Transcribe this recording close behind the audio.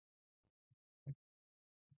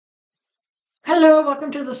Hello,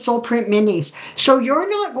 welcome to the Soulprint Minis. So you're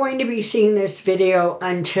not going to be seeing this video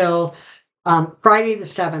until Friday the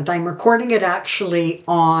 7th. I'm recording it actually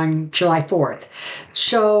on July 4th.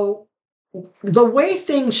 So the way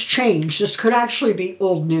things change, this could actually be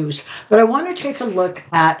old news, but I want to take a look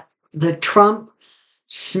at the Trump-Smith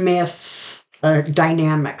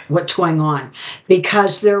dynamic, what's going on,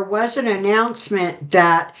 because there was an announcement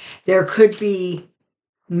that there could be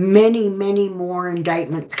many, many more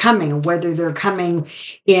indictments coming, whether they're coming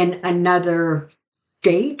in another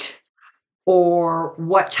state or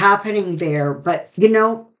what's happening there. But,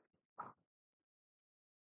 the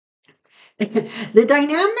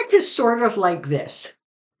dynamic is sort of like this.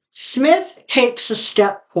 Smith takes a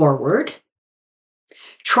step forward,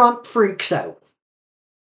 Trump freaks out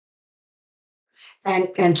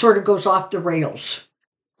and sort of goes off the rails.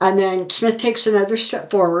 And then Smith takes another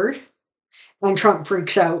step forward, and Trump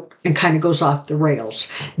freaks out and kind of goes off the rails.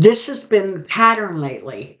 This has been the pattern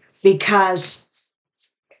lately because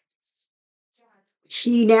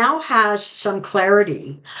he now has some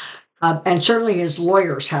clarity, and certainly his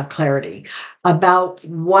lawyers have clarity about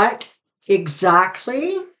what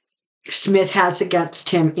exactly Smith has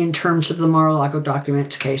against him in terms of the Mar-a-Lago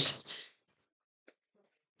documents case.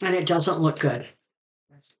 And it doesn't look good.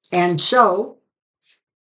 And so,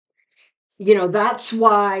 that's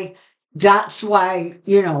why,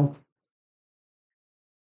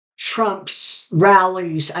 Trump's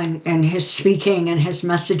rallies and his speaking and his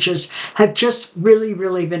messages have just really,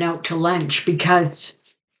 really been out to lunch because,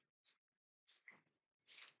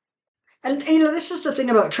 and this is the thing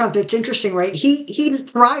about Trump that's interesting, right? He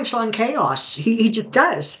thrives on chaos. He just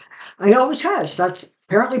does. He always has. That's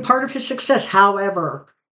apparently part of his success. However,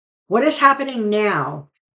 what is happening now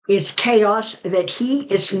is chaos that he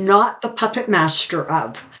is not the puppet master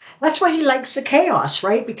of. That's why he likes the chaos,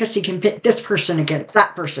 right? Because he can pit this person against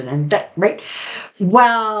that person and that, right?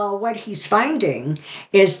 Well, what he's finding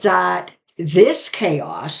is that this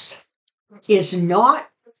chaos is not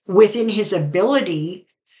within his ability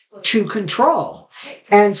to control.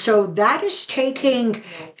 And so that is taking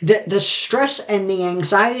the stress and the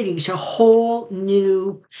anxiety to whole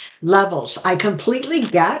new levels. I completely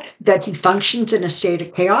get that he functions in a state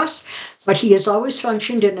of chaos, but he has always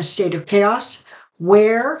functioned in a state of chaos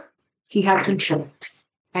where he had control,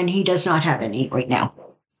 and he does not have any right now.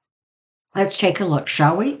 Let's take a look,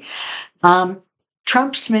 shall we?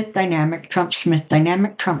 Trump-Smith dynamic, Trump-Smith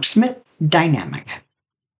dynamic, Trump-Smith dynamic.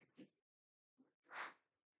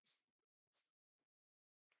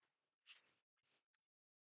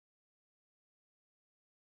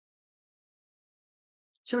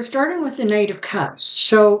 So we're starting with the Knight of Cups.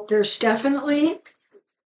 So there's definitely,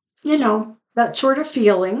 that sort of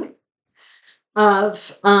feeling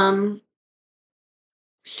of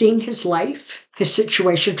seeing his life, his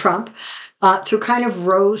situation, Trump, through kind of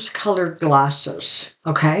rose-colored glasses,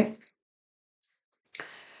 okay?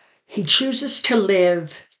 He chooses to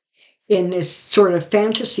live in this sort of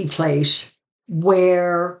fantasy place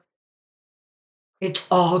where it's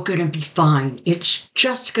all going to be fine. It's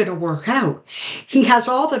just going to work out. He has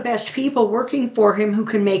all the best people working for him who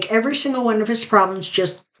can make every single one of his problems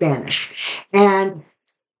just vanish. And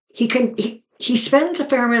he spends a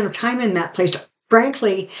fair amount of time in that place,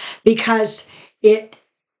 frankly, because it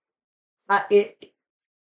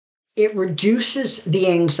reduces the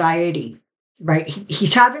anxiety, right?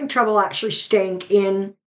 He's having trouble actually staying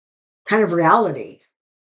in kind of reality,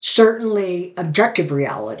 certainly objective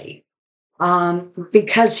reality.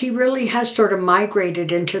 Because he really has sort of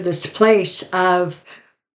migrated into this place of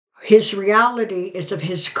his reality is of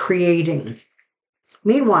his creating.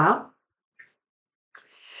 Meanwhile,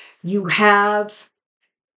 you have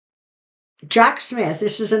Jack Smith.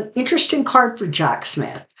 This is an interesting card for Jack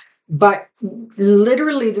Smith, but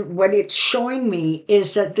literally what it's showing me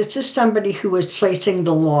is that this is somebody who is placing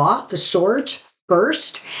the law, the swords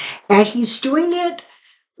first, and he's doing it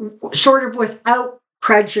sort of without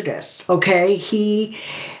prejudice, okay? He's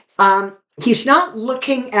not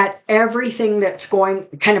looking at everything that's going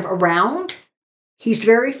kind of around. He's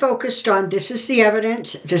very focused on this is the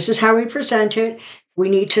evidence, this is how we present it, we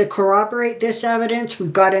need to corroborate this evidence,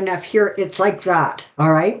 we've got enough here. It's like that,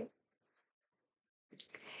 all right?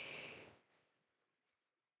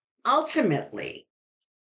 Ultimately,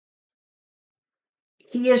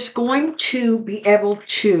 he is going to be able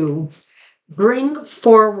to bring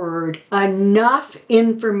forward enough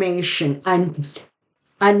information and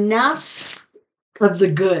enough of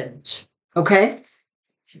the goods, okay,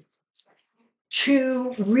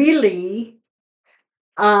 to really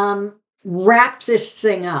wrap this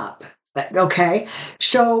thing up Okay.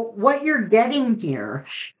 So what you're getting here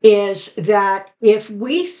is that if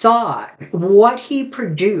we thought what he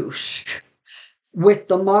produced with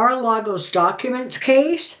the Mar-a-Lago's documents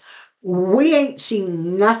case, we ain't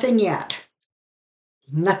seen nothing yet.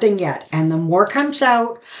 Nothing yet. And the more comes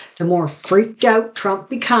out, the more freaked out Trump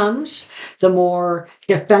becomes, the more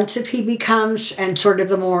defensive he becomes, and sort of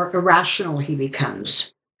the more irrational he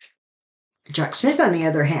becomes. Jack Smith, on the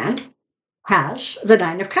other hand, has the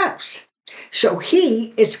Nine of Cups. So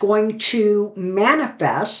he is going to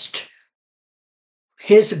manifest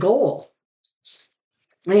his goal.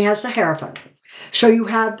 And he has the Hierophant. So you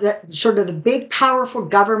have that sort of the big, powerful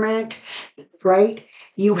government, right?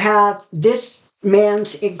 You have this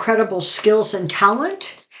man's incredible skills and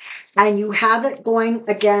talent, and you have it going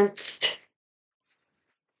against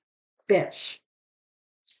this.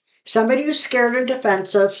 Somebody who's scared and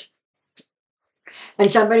defensive, and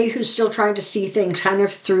somebody who's still trying to see things kind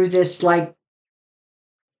of through this like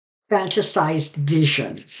fantasized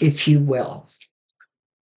vision, if you will.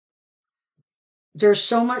 There's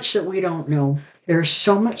so much that we don't know. There's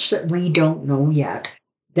so much that we don't know yet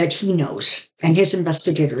that he knows and his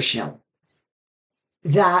investigators know.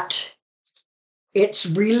 That it's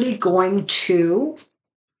really going to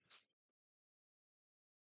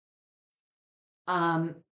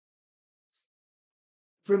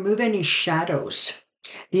remove any shadows.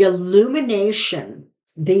 The illumination,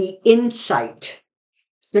 the insight,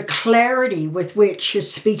 the clarity with which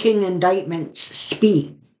his speaking indictments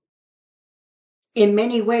speak in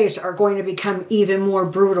many ways are going to become even more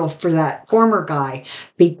brutal for that former guy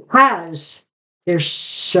because they're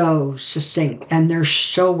so succinct and they're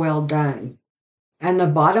so well done. And the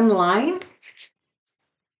bottom line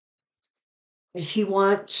is he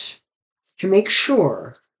wants to make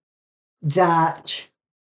sure that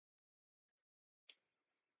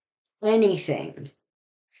anything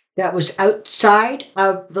that was outside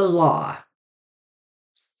of the law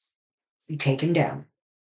be taken down.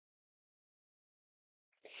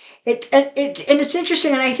 And it's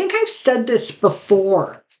interesting, and I think I've said this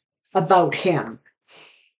before about him.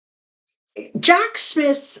 Jack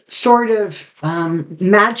Smith's sort of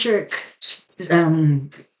magic, what's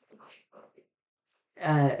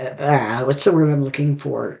the word I'm looking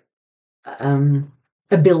for?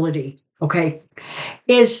 Ability, okay,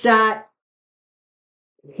 is that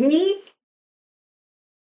he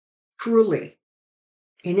truly,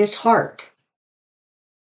 in his heart,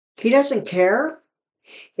 he doesn't care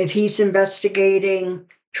if he's investigating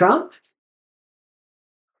Trump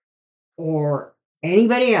or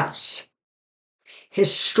anybody else.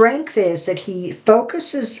 His strength is that he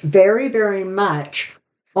focuses very, very much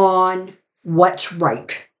on what's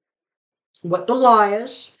right, what the law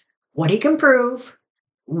is, what he can prove,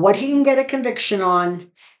 what he can get a conviction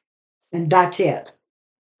on, and that's it.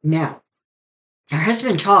 Now, there has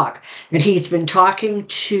been talk that he's been talking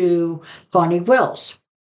to Bonnie Wills.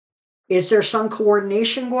 Is there some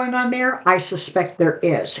coordination going on there? I suspect there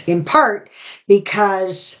is, in part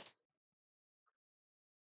because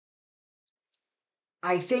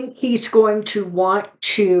I think he's going to want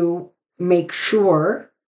to make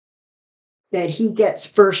sure that he gets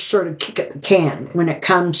first sort of kick at the can when it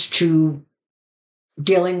comes to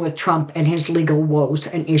dealing with Trump and his legal woes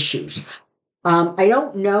and issues. I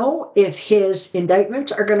don't know if his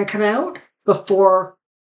indictments are going to come out before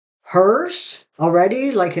hers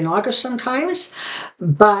already, like in August sometimes,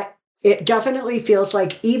 but it definitely feels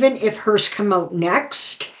like even if hers come out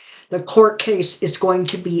next, the court case is going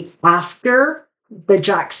to be after the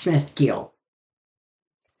Jack Smith deal.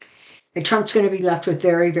 And Trump's going to be left with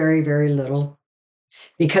very, very, very little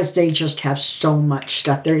because they just have so much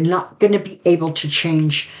stuff. They're not going to be able to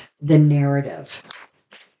change the narrative.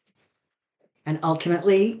 And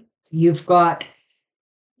ultimately, you've got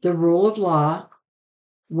the rule of law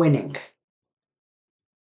winning.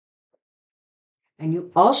 And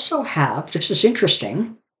you also have, this is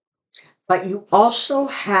interesting, but you also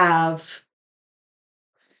have,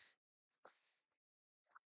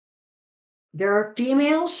 there are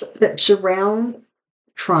females that surround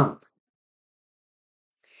Trump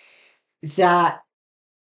that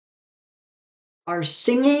are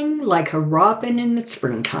singing like a robin in the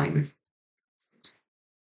springtime.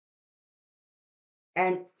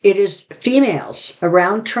 And it is females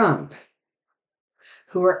around Trump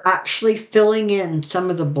who are actually filling in some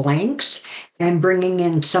of the blanks and bringing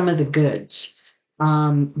in some of the goods.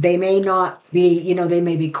 They may not be, they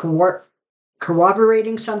may be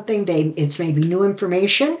corroborating something. It's maybe new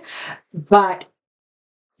information, but,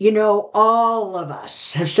 all of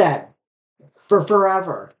us have said for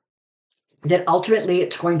forever, that ultimately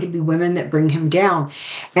it's going to be women that bring him down.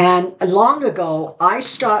 And long ago, I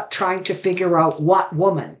stopped trying to figure out what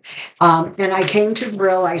woman. And I came to the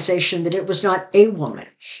realization that it was not a woman,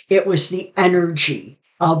 it was the energy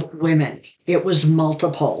of women, it was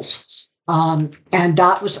multiples. And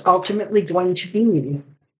that was ultimately going to be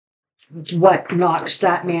what knocks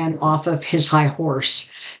that man off of his high horse.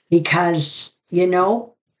 Because,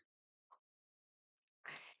 you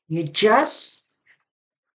just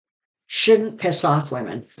shouldn't piss off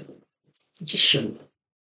women. You just shouldn't.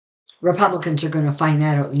 Republicans are going to find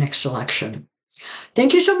that out in the next election.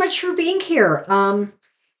 Thank you so much for being here.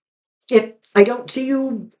 If I don't see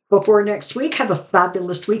you before next week, have a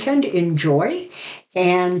fabulous weekend. Enjoy.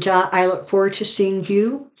 And I look forward to seeing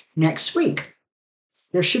you next week.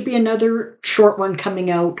 There should be another short one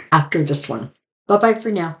coming out after this one. Bye-bye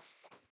for now.